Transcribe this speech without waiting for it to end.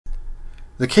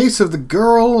The case of the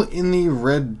girl in the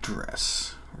red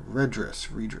dress. Redress.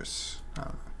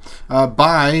 Why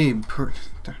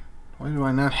do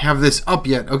I not have this up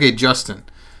yet? Okay, Justin.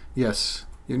 Yes,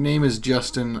 your name is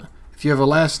Justin. If you have a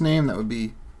last name, that would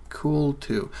be cool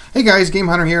too. Hey guys, Game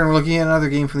Hunter here, and we're looking at another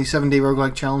game from the 7-Day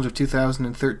Roguelike Challenge of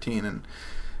 2013. And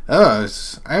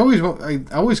I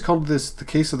always called this the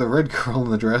case of the red girl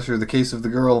in the dress, or the case of the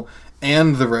girl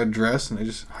and the red dress,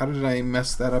 and how did I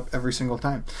mess that up every single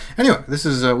time? Anyway, this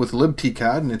is with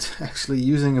libtcod, and it's actually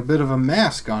using a bit of a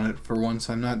mask on it for once.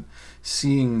 I'm not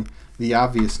seeing the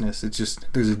obviousness. It's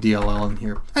just, there's a DLL in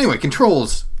here. Anyway,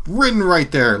 controls, written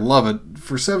right there. Love it.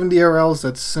 For 7DRLs,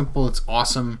 that's simple. It's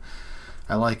awesome.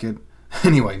 I like it.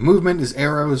 Anyway, movement is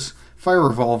arrows. Fire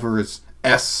revolver is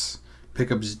S.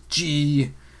 Pickup's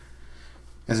G,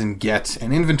 as in get.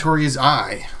 And inventory is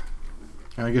I.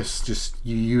 I guess just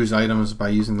you use items by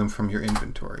using them from your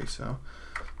inventory. So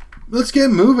let's get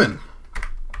moving.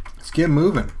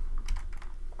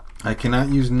 I cannot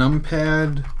use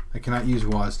numpad. I cannot use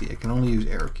WASD. I can only use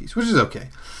arrow keys, which is okay.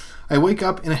 I wake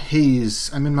up in a haze.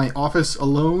 I'm in my office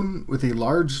alone with a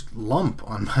large lump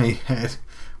on my head.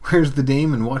 Where's the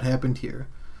dame and what happened here?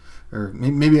 Or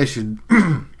maybe I should...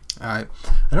 I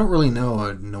don't really know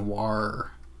a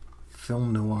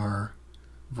film noir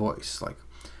voice. Like,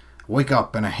 wake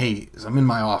up in a haze. I'm in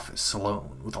my office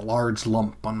alone with a large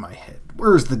lump on my head.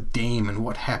 Where's the dame and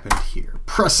what happened here?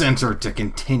 Press enter to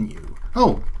continue.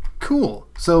 Oh, cool.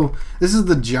 So this is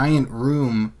the giant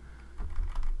room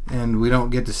and we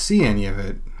don't get to see any of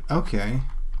it. Okay.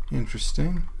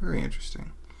 Interesting. Very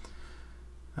interesting.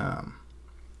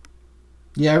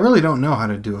 Yeah, I really don't know how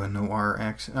to do a noir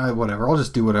accent. Whatever. I'll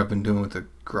just do what I've been doing with the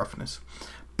gruffness.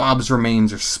 Bob's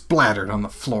remains are splattered on the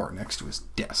floor next to his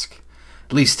desk.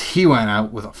 At least he went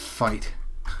out with a fight.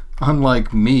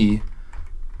 Unlike me.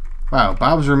 Wow,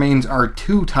 Bob's remains are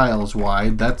 2 tiles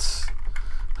wide. That's...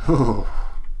 Oh,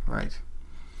 right.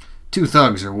 2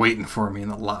 thugs are waiting for me in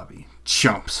the lobby.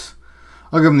 Chumps.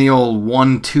 I'll give him the old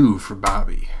 1-2 for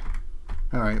Bobby.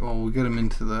 Alright, well, we'll get him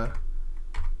into the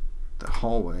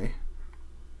hallway.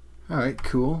 Alright,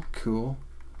 cool.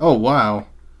 Oh, wow.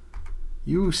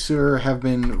 You, sir, have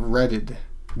been redded.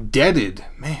 Deaded.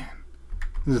 Man.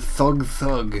 The thug.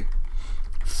 Thug.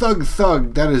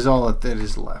 That is all that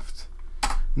is left.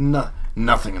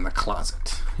 Nothing in the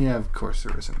closet. Yeah, of course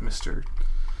there isn't,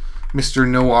 Mr.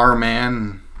 Noir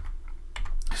Man.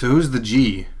 So who's the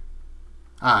G?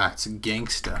 Ah, it's a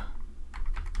gangsta.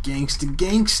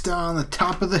 Gangsta on the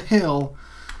top of the hill.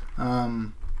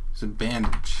 It's a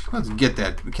bandage. Let's get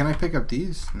that. Can I pick up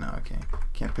these? No, okay.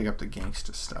 Can't pick up the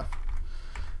gangsta stuff.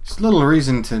 There's little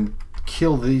reason to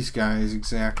kill these guys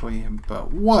exactly,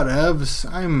 but whatevs.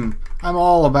 I'm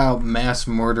all about mass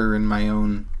murder in my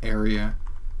own area.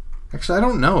 Actually, I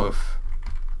don't know if...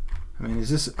 I mean, is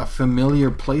this a familiar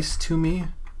place to me?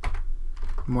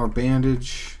 More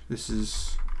bandage. This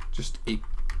is just a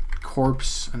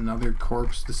corpse. Another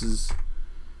corpse. This is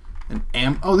an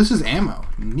oh, this is ammo.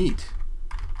 Neat.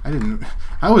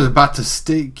 I was about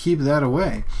to keep that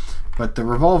away. But the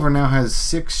revolver now has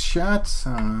 6 shots.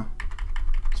 I don't know.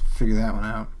 Let's figure that one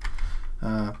out.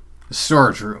 The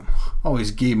storage room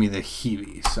always gave me the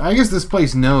heebies. I guess this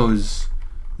place knows...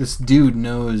 This dude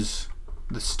knows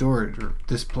the storage, or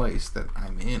this place that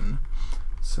I'm in.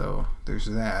 So, there's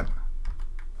that.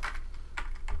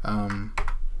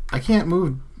 I can't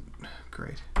move...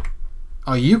 Great.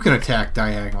 Oh, you can attack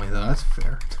diagonally, though. That's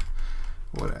fair.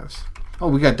 Whatevs. Oh,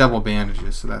 we got double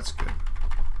bandages, so that's good.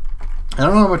 I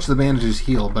don't know how much the bandages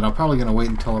heal, but I'm probably going to wait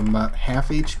until I'm about half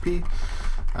HP.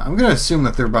 I'm going to assume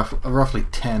that they're roughly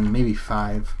 10, maybe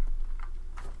 5.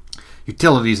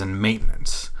 Utilities and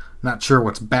maintenance. Not sure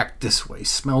what's back this way.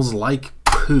 Smells like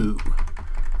poo.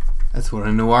 That's what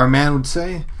a noir man would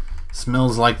say.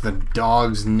 Smells like the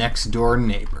dog's next door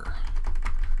neighbor.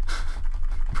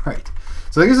 Right.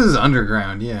 So I guess this is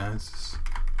underground, yeah. It's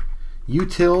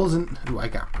utils and... Ooh, I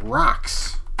got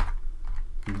rocks.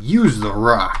 Use the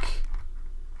rock.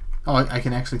 Oh, I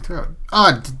can actually throw it.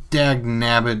 Ah, dag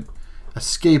nabbit.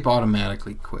 Escape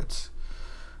automatically quits.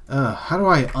 How do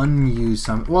I unuse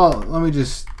something? Well, let me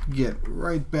just get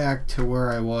right back to where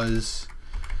I was.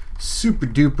 Super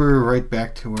duper right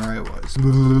back to where I was.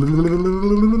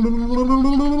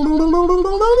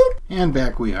 And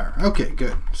back we are. Okay,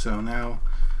 good. So now...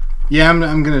 Yeah,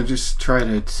 I'm going to just try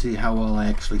to see how well I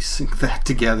actually sync that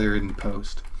together in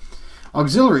post.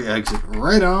 Auxiliary exit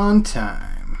right on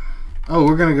time. Oh,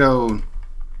 we're going to go...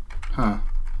 Huh.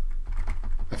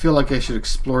 I feel like I should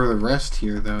explore the rest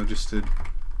here, though, just to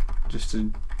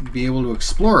be able to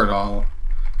explore it all.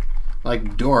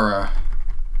 Like Dora.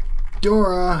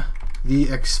 Dora!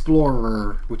 The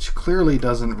Explorer, which clearly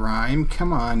doesn't rhyme.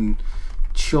 Come on,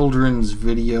 children's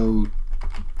video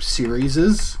series.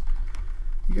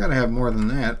 You gotta have more than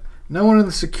that. No one in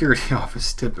the security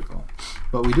office, typical.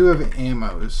 But we do have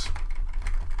ammos.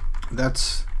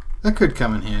 That could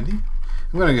come in handy.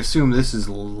 I'm gonna assume this is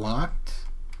locked.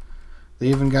 They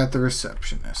even got the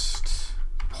receptionist.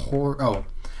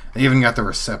 They even got the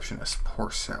receptionist.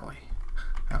 Poor Sally.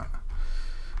 I don't know.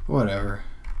 Whatever.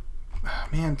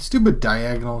 Man, stupid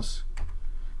diagonals.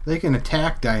 They can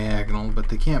attack diagonal, but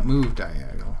they can't move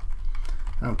diagonal.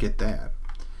 I don't get that.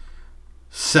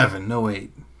 7, no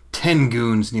 8. 10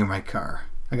 goons near my car.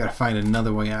 I gotta find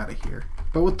another way out of here.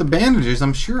 But with the bandages,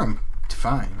 I'm sure I'm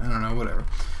fine. I don't know, whatever.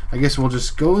 I guess we'll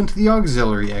just go into the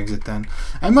auxiliary exit then.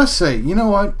 I must say, you know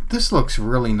what? This looks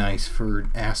really nice for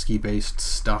ASCII-based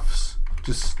stuffs.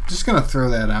 Just gonna throw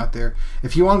that out there.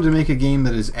 If you wanted to make a game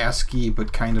that is ASCII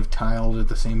but kind of tiled at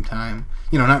the same time,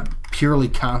 you know, not purely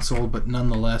console but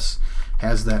nonetheless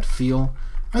has that feel,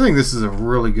 I think this is a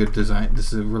really good design.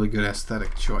 This is a really good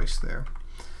aesthetic choice there.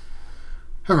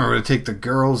 I remember to take the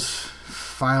girl's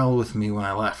file with me when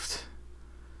I left.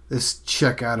 This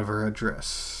check out of her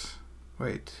address.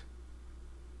 Wait.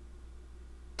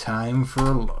 Time for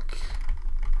a look.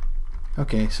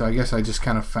 Okay, so I guess I just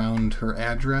kind of found her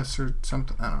address or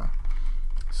something. I don't know.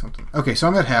 Something. Okay, so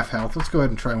I'm at half health. Let's go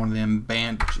ahead and try one of them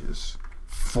bandages.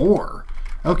 4.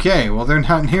 Okay, well, they're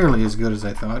not nearly as good as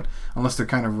I thought. Unless they're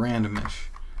kind of randomish.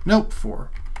 Nope,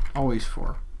 4. Always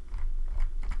 4.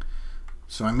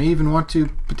 So I may even want to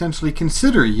potentially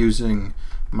consider using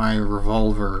my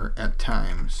revolver at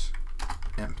times.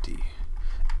 Empty.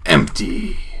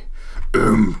 Empty.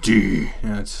 Empty.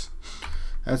 Yeah,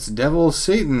 that's devil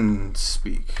Satan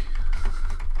speak.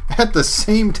 At the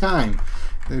same time.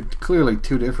 They're clearly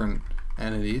two different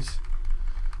entities.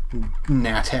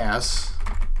 Natas.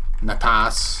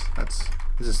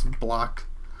 Is this blocked?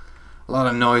 A lot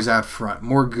of noise out front.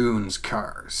 More goons,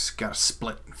 cars. Gotta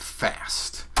split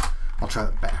fast. I'll try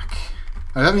the back.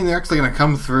 Does that mean they're actually gonna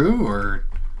come through, or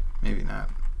maybe not?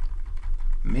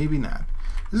 Maybe not.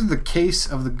 This is the case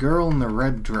of the girl in the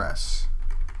red dress.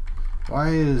 Why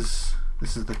is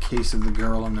this is the case of the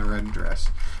girl in the red dress?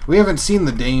 We haven't seen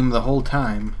the dame the whole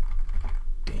time.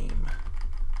 Dame.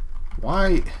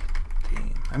 Why?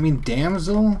 Dame. I mean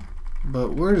damsel?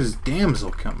 But where does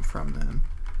damsel come from then?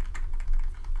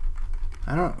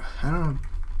 I don't...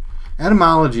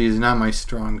 Etymology is not my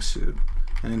strong suit.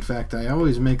 And in fact, I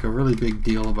always make a really big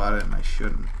deal about it, and I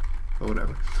shouldn't. But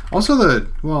whatever. Also,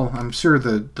 I'm sure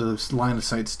the line of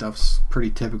sight stuff's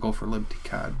pretty typical for Liberty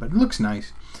COD, but it looks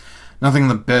nice. Nothing in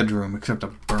the bedroom except a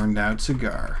burned out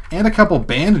cigar. And a couple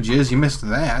bandages. You missed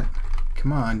that.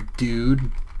 Come on,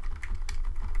 dude.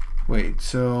 Wait,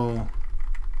 so...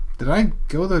 Did I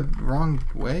go the wrong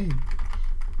way?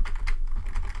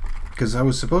 Because I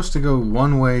was supposed to go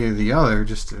one way or the other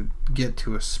just to get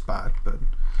to a spot, but...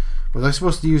 Was I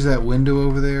supposed to use that window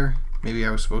over there? Maybe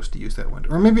I was supposed to use that window.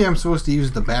 Or maybe I'm supposed to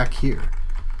use the back here.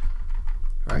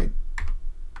 Right?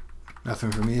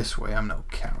 Nothing for me this way. I'm no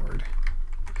coward.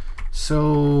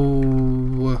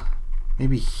 So...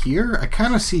 Maybe here? I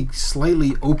kind of see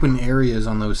slightly open areas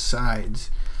on those sides.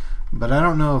 But I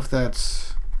don't know if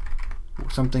that's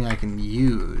something I can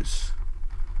use.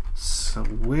 So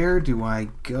where do I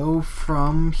go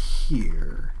from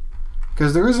here?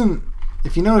 Because there isn't...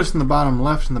 If you notice in the bottom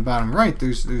left and the bottom right,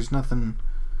 there's nothing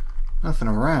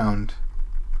around.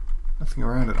 Nothing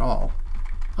around at all.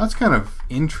 That's kind of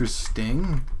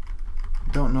interesting.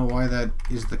 Don't know why that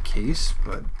is the case,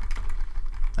 but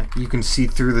like you can see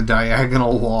through the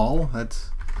diagonal wall. That's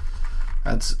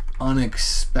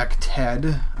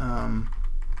unexpected.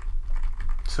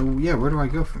 So yeah, where do I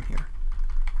go from here?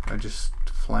 Do I just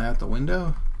fly out the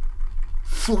window?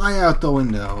 Fly out the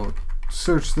window.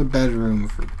 Search the bedroom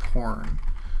for porn.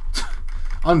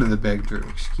 Under the bedroom,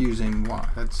 excusing why.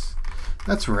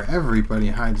 That's where everybody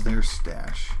hides their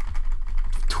stash.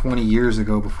 20 years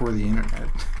ago, before the internet.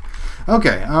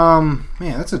 Okay, man,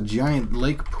 that's a giant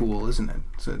lake pool, isn't it?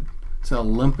 It's an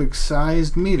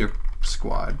Olympic-sized meter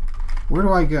squad. Where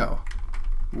do I go?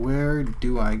 Where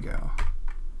do I go?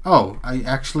 Oh, I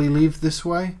actually leave this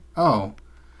way? Oh,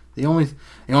 the only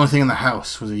thing in the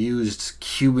house was a used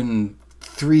Cuban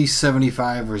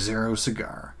 375 or 0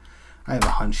 cigar. I have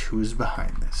a hunch who's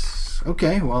behind this.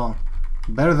 Okay, well,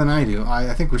 better than I do.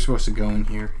 I think we're supposed to go in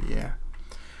here. Yeah.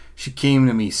 She came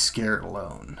to me scared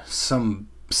alone.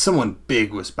 Someone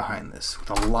big was behind this with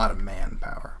a lot of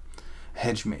manpower.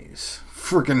 Hedge maze.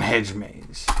 Frickin' hedge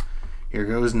maze. Here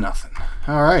goes nothing.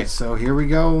 Alright, so here we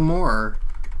go more.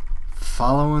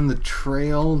 Following the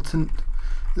trail to...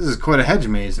 This is quite a hedge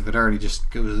maze if it already just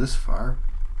goes this far.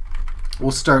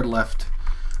 We'll start left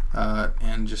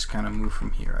and just kind of move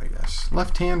from here, I guess.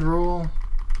 Left-hand rule,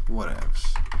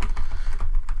 whatevs.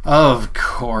 Of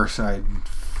course I'd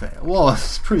fail. Well,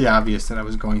 it's pretty obvious that I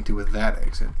was going to with that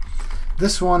exit.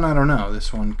 This one, I don't know.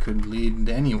 This one could lead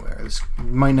anywhere. This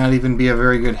might not even be a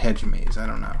very good hedge maze. I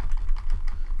don't know.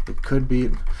 It could be.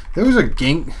 There was a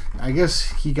gang. I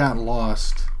guess he got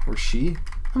lost. Or she.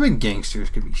 I mean, gangsters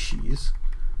could be she's.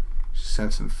 Just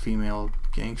have some female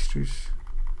gangsters.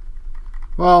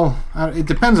 Well, it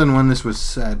depends on when this was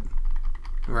set.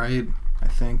 Right? I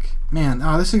think. Man,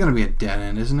 oh, this is going to be a dead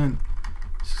end, isn't it?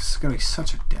 It's going to be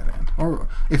such a dead end. Or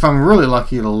if I'm really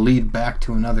lucky, it'll lead back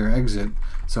to another exit.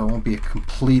 So it won't be a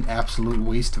complete, absolute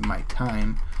waste of my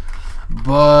time.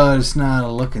 But it's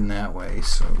not looking that way.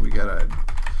 So we gotta...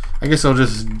 I guess I'll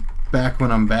just back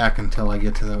when I'm back until I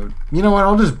get to the... You know what?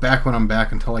 I'll just back when I'm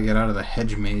back until I get out of the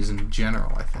hedge maze in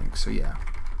general, I think. So yeah.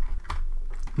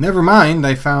 Never mind,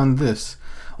 I found this.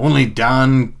 Only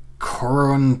Don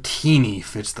Corantini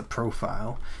fits the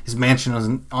profile. His mansion is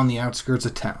on the outskirts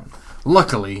of town.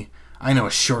 Luckily, I know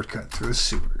a shortcut through the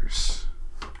sewers.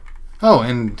 Oh,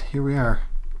 and here we are.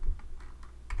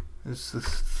 It's the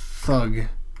thug. It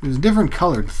was a different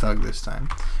colored thug this time.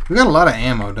 We got a lot of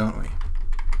ammo, don't we?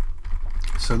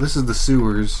 So this is the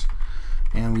sewers.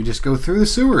 And we just go through the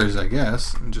sewers, I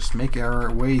guess. And just make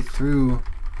our way through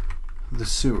the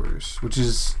sewers. Which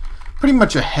is pretty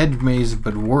much a hedge maze,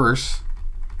 but worse.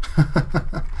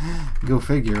 Go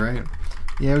figure, right?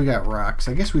 Yeah, we got rocks.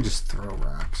 I guess we just throw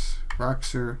rocks.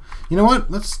 Rocks are... You know what?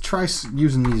 Let's try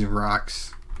using these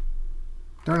rocks.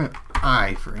 Darn it.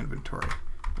 I for inventory.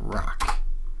 Rock.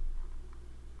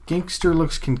 Gangster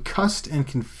looks concussed and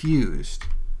confused.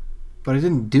 But I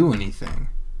didn't do anything.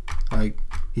 Like,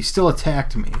 he still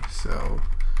attacked me, so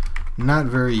not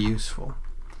very useful.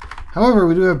 However,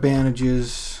 we do have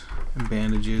bandages and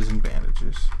bandages and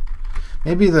bandages.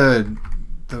 Maybe the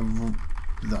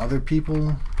other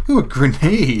people... Ooh, a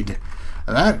grenade!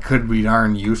 That could be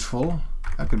darn useful.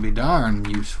 That could be darn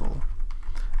useful.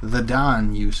 The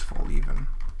darn useful, even.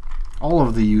 All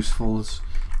of the usefuls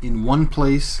in one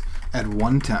place at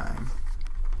one time.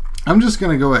 I'm just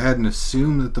going to go ahead and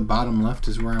assume that the bottom left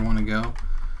is where I want to go.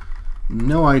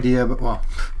 No idea, but well,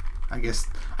 I guess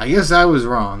I was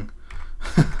wrong.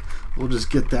 We'll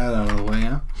just get that out of the way,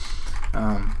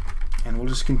 huh? And we'll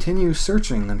just continue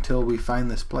searching until we find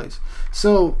this place.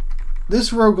 So, this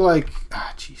roguelike...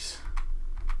 Ah, jeez.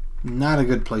 Not a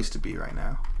good place to be right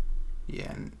now.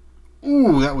 Yeah.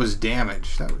 Ooh, that was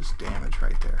damage. That was damage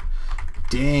right there.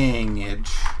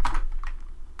 Dang-age.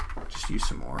 Just use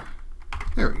some more.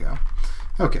 There we go.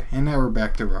 Okay, and now we're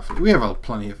back to roughly. We have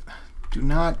plenty of... Do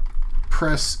not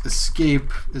press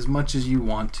escape as much as you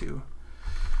want to.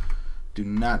 Do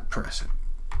not press it.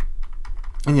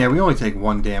 And yeah, we only take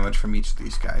 1 damage from each of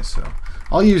these guys, so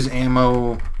I'll use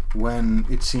ammo when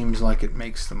it seems like it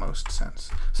makes the most sense.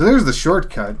 So there's the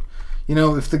shortcut. You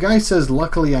know, if the guy says,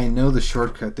 luckily I know the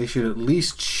shortcut, they should at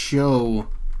least show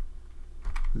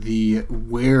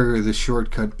where the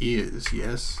shortcut is,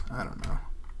 yes? I don't know.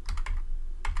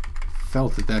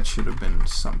 Felt that should have been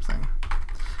something.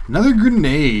 Another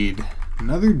grenade.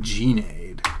 Another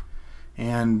G-nade.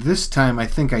 And this time I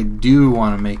think I do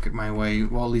want to make my way,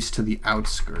 well, at least to the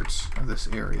outskirts of this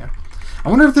area. I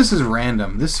wonder if this is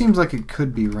random. This seems like it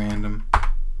could be random.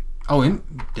 Oh,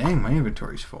 dang, my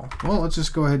inventory's full. Well, let's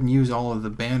just go ahead and use all of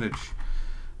the bandage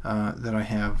that I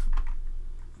have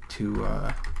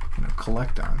to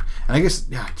collect on. And I guess,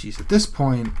 yeah, geez, at this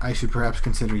point, I should perhaps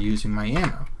consider using my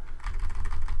ammo.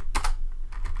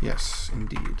 Yes,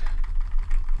 indeed.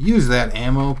 Use that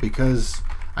ammo because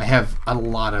I have a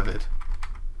lot of it.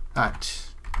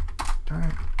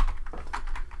 Darn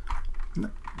it.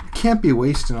 Can't be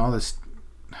wasting all this.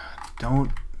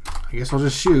 Don't. I guess I'll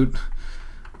just shoot.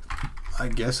 I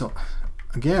guess I'll...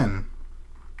 Again.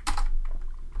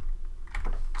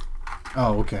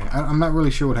 Oh, okay. I'm not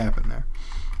really sure what happened there.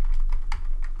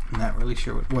 Not really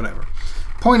sure what... Whatever.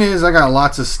 Point is, I got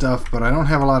lots of stuff, but I don't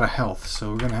have a lot of health,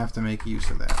 so we're going to have to make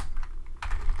use of that.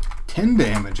 10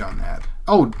 damage on that.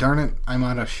 Oh, darn it. I'm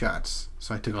out of shots.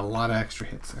 So I took a lot of extra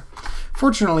hits there.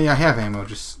 Fortunately, I have ammo,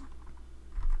 just...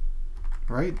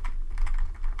 Right?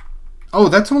 Oh,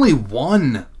 that's only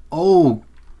 1. Oh,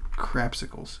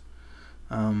 crapsicles.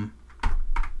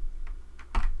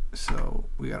 So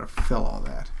we gotta fill all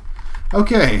that.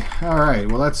 Okay,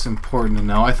 alright. Well, that's important to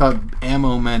know. I thought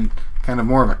ammo meant kind of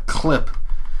more of a clip.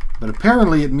 But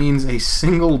apparently it means a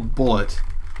single bullet.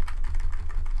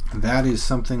 That is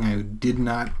something I did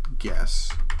not guess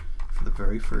for the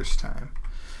very first time.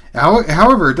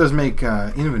 However, it does make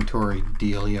inventory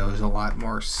dealios a lot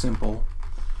more simple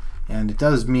And it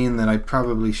does mean that I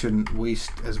probably shouldn't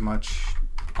waste as much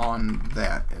on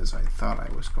that as I thought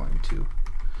I was going to,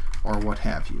 or what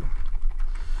have you.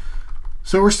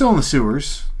 So we're still in the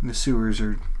sewers. The sewers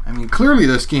are, I mean, clearly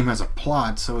this game has a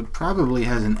plot, so it probably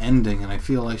has an ending, and I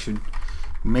feel I should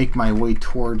make my way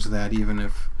towards that, even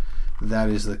if that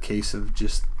is the case of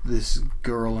just this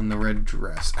girl in the red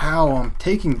dress. Ow, I'm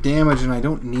taking damage and I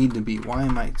don't need to be. Why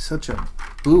am I such a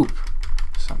boop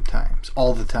sometimes,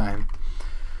 all the time?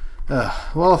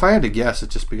 Well, if I had to guess,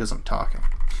 it's just because I'm talking.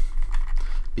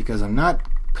 Because I'm not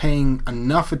paying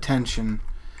enough attention.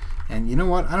 And you know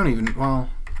what? I don't even, well,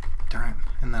 darn it.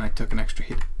 And then I took an extra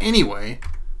hit anyway.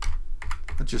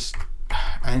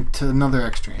 To another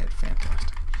extra hit.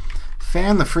 Fantastic.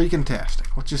 Fan the freaking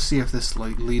tastic. Let's just see if this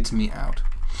leads me out.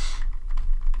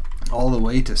 All the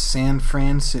way to San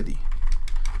Fran City.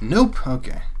 Nope.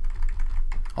 Okay.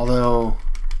 Although,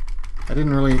 I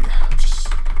didn't really, just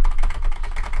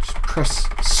press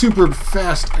super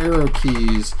fast arrow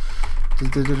keys.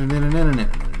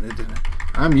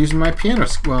 I'm using my piano.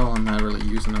 Well, I'm not really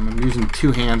using them. I'm using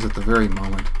two hands at the very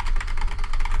moment,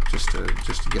 just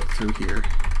to get through here.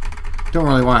 Don't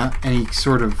really want any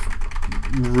sort of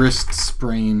wrist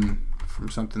sprain from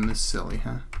something this silly,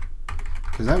 huh?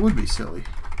 Because that would be silly.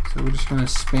 So we're just gonna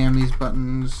spam these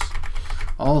buttons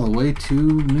all the way to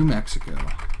New Mexico.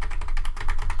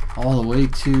 All the way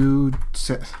to...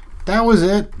 That was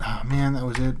it. Oh man, that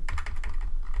was it.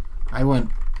 I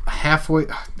went halfway,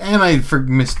 and I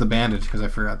missed the bandage because I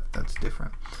forgot that's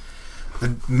different.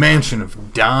 The mansion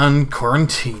of Don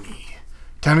Corantini.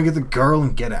 Time to get the girl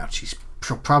and get out.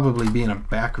 She'll probably be in a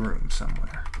back room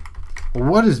somewhere. Well,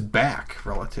 what is back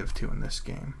relative to in this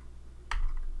game?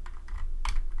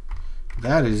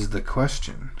 That is the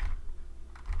question.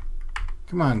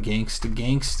 Come on,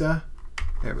 gangsta.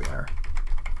 There we are.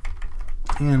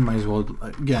 And might as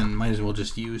well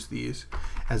just use these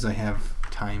as I have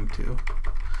time to.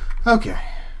 Okay.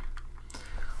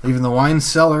 Leaving the wine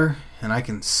cellar, and I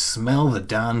can smell the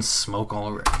Don smoke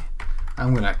already.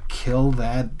 I'm gonna kill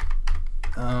that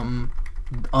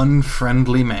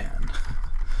unfriendly man.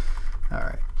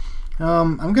 Alright.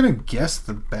 I'm gonna guess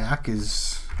the back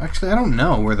is... Actually, I don't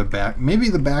know where the back... Maybe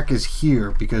the back is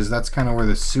here, because that's kind of where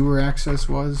the sewer access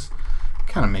was.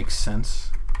 Kind of makes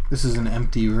sense. This is an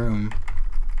empty room.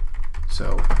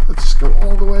 So, let's just go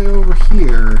all the way over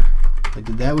here. I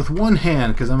did that with one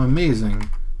hand, because I'm amazing.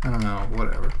 I don't know,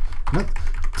 whatever.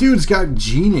 Dude's got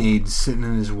Grenades sitting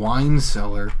in his wine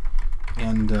cellar.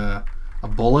 And a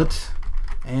bullet.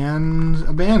 And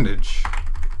a bandage.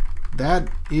 That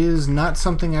is not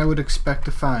something I would expect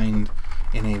to find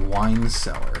in a wine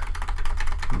cellar.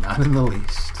 Not in the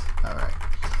least. Alright.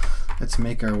 Let's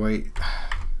make our way.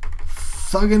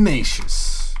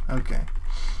 Thugginacious. Okay.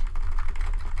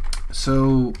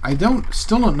 So, I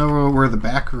still don't know where the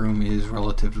back room is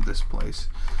relative to this place.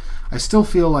 I still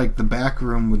feel like the back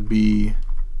room would be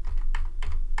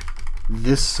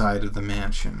this side of the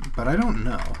mansion, but I don't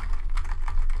know.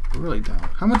 I really don't.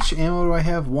 How much ammo do I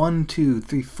have? 1, 2,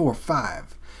 3, 4,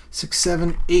 5, 6,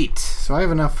 7, 8. So I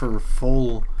have enough for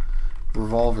full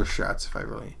revolver shots if I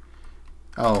really...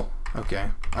 Oh,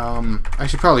 okay. I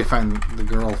should probably find the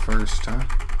girl first, huh?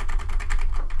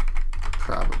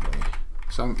 Probably.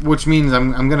 So, which means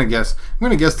I'm gonna guess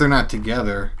they're not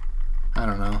together. I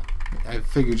don't know. I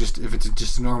figure just if it's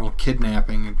just a normal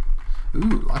kidnapping.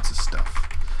 Ooh, lots of stuff.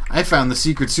 I found the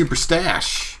secret super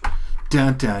stash.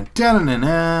 Dun dun dun dun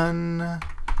dun.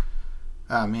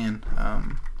 Ah man,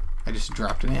 I just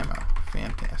dropped an ammo.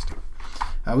 Fantastic.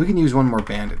 We can use one more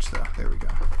bandage though. There we go.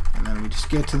 And then we just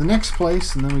get to the next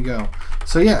place, and then we go.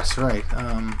 So yes, right.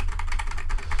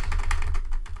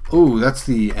 Oh, that's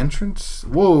the entrance.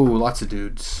 Whoa, lots of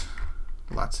dudes.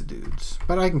 Lots of dudes.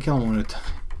 But I can kill them one at a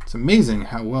time. It's amazing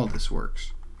how well this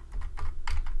works.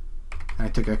 And I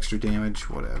took extra damage.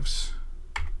 Whatevs.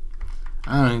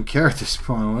 I don't even care at this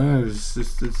point.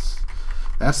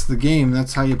 That's the game.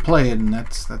 That's how you play it, and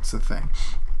that's the thing.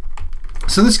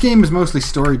 So this game is mostly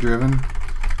story driven,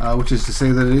 which is to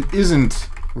say that it isn't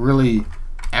really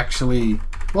actually...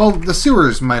 Well, the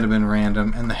sewers might have been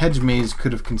random, and the hedge maze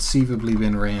could have conceivably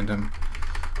been random.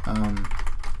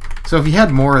 So if you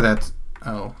had more of that...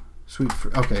 Oh, sweet...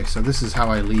 Okay, so this is how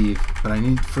I leave, but I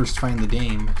need to first find the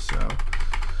dame, so...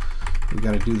 We've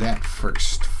got to do that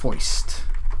first. Foist.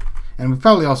 And we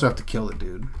probably also have to kill the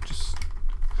dude.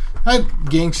 That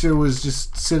gangster was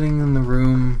just sitting in the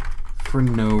room for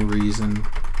no reason.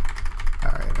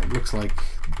 Alright, it looks like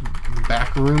the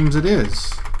back rooms it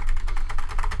is.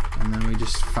 And then we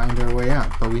just find our way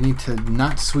out. But we need to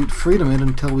not sweet freedom it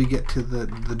until we get to the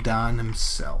Don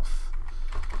himself.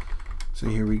 So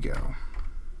here we go.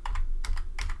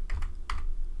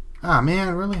 Ah,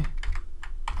 man, really?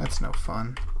 That's no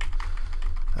fun.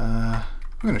 I'm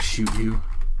gonna shoot you.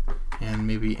 And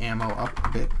maybe ammo up a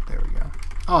bit. There we go.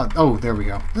 Oh, there we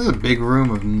go. This is a big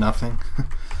room of nothing.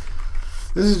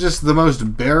 This is just the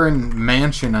most barren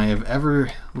mansion I have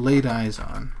ever laid eyes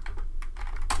on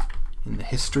in the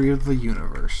history of the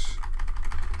universe.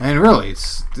 And really,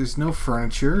 there's no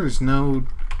furniture. There's no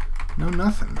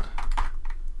nothing.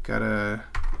 Gotta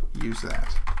use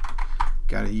that.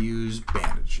 Gotta use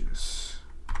bandages.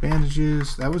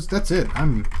 Bandages. That's it.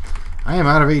 I am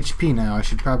out of HP now. I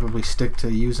should probably stick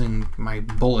to using my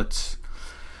bullets.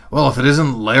 Well, if it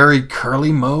isn't Larry,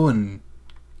 Curly, Moe, and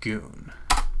Goon.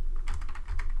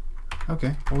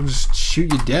 Okay, we'll just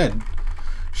shoot you dead.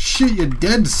 Shoot you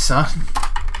dead, son.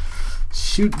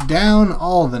 Shoot down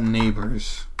all the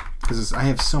neighbors. Because I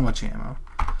have so much ammo.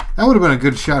 That would have been a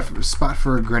good spot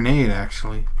for a grenade,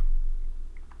 actually.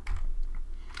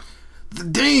 The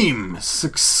dame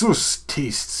success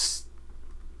tastes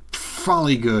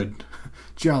folly good.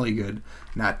 Jolly good.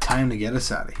 Now time to get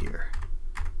us out of here.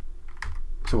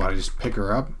 So what, I just pick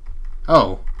her up?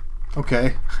 Oh,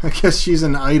 okay. I guess she's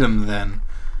an item then.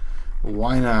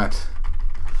 Why not?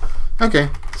 Okay,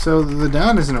 so the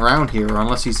Don isn't around here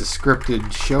unless he's a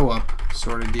scripted show-up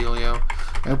sort of dealio.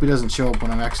 I hope he doesn't show up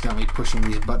when I'm accidentally pushing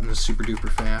these buttons super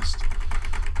duper fast.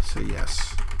 So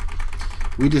yes.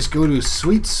 We just go to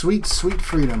sweet, sweet, sweet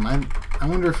freedom. I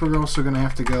wonder if we're also going to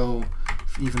have to go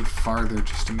even farther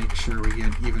just to make sure we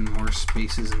get even more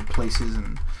spaces and places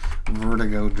and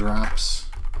vertigo drops.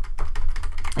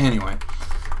 Anyway,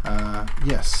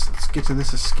 yes, let's get to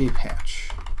this escape hatch.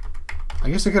 I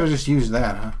guess I could have just used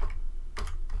that, huh?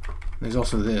 There's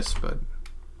also this, but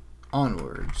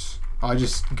onwards. Oh, I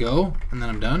just go and then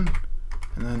I'm done,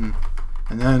 and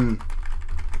then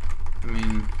I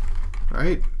mean,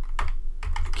 right?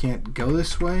 Can't go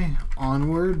this way.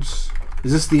 Onwards.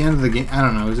 Is this the end of the game? I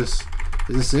don't know. Is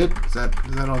this it? Is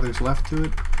that all there's left to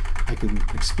it? I could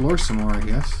explore some more, I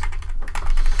guess,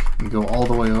 and go all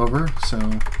the way over. So,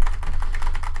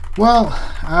 well,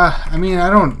 I mean, I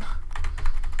don't.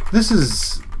 This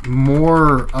is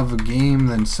more of a game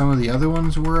than some of the other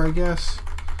ones were, I guess.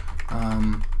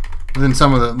 Than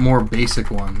some of the more basic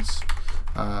ones.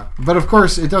 But of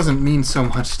course, it doesn't mean so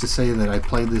much to say that I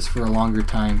played this for a longer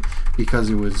time because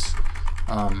it was,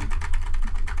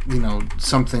 you know,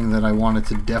 something that I wanted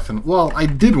to definitely... Well, I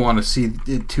did want to see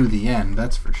it to the end,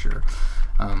 that's for sure.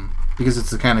 Because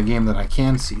it's the kind of game that I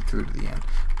can see through to the end.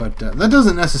 But that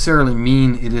doesn't necessarily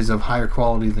mean it is of higher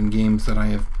quality than games that I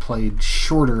have played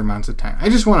shorter amounts of time. I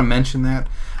just want to mention that.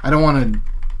 I don't want to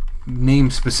name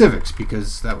specifics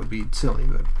because that would be silly.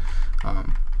 But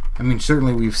I mean,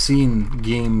 certainly we've seen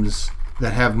games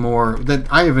that have more,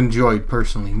 that I have enjoyed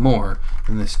personally more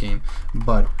than this game.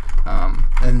 But,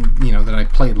 and, you know, that I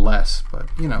played less. But,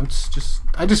 you know, it's just,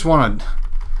 I just want to,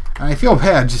 I feel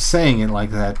bad just saying it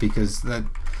like that because that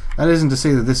isn't to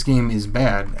say that this game is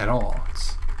bad at all.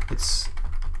 It's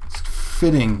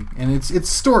fitting and it's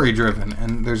story driven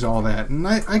and there's all that, and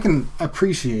I can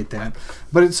appreciate that,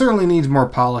 but it certainly needs more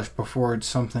polish before it's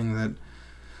something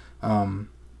that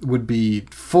would be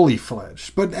fully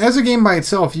fledged. But as a game by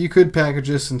itself, you could package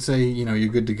this and say, you know, you're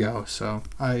good to go. So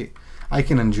I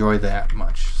can enjoy that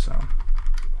much. So,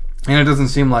 and it doesn't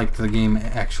seem like the game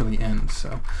actually ends.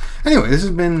 So anyway, this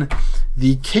has been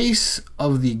the case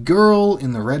of the girl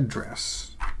in the red dress,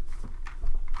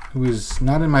 who is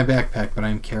not in my backpack, but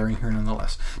I'm carrying her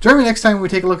nonetheless. Join me next time when we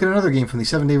take a look at another game from the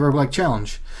 7-Day Roguelike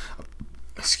Challenge.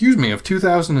 Excuse me, of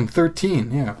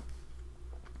 2013, yeah.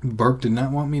 Burp did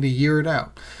not want me to year it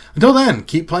out. Until then,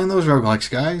 keep playing those roguelikes,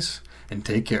 guys, and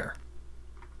take care.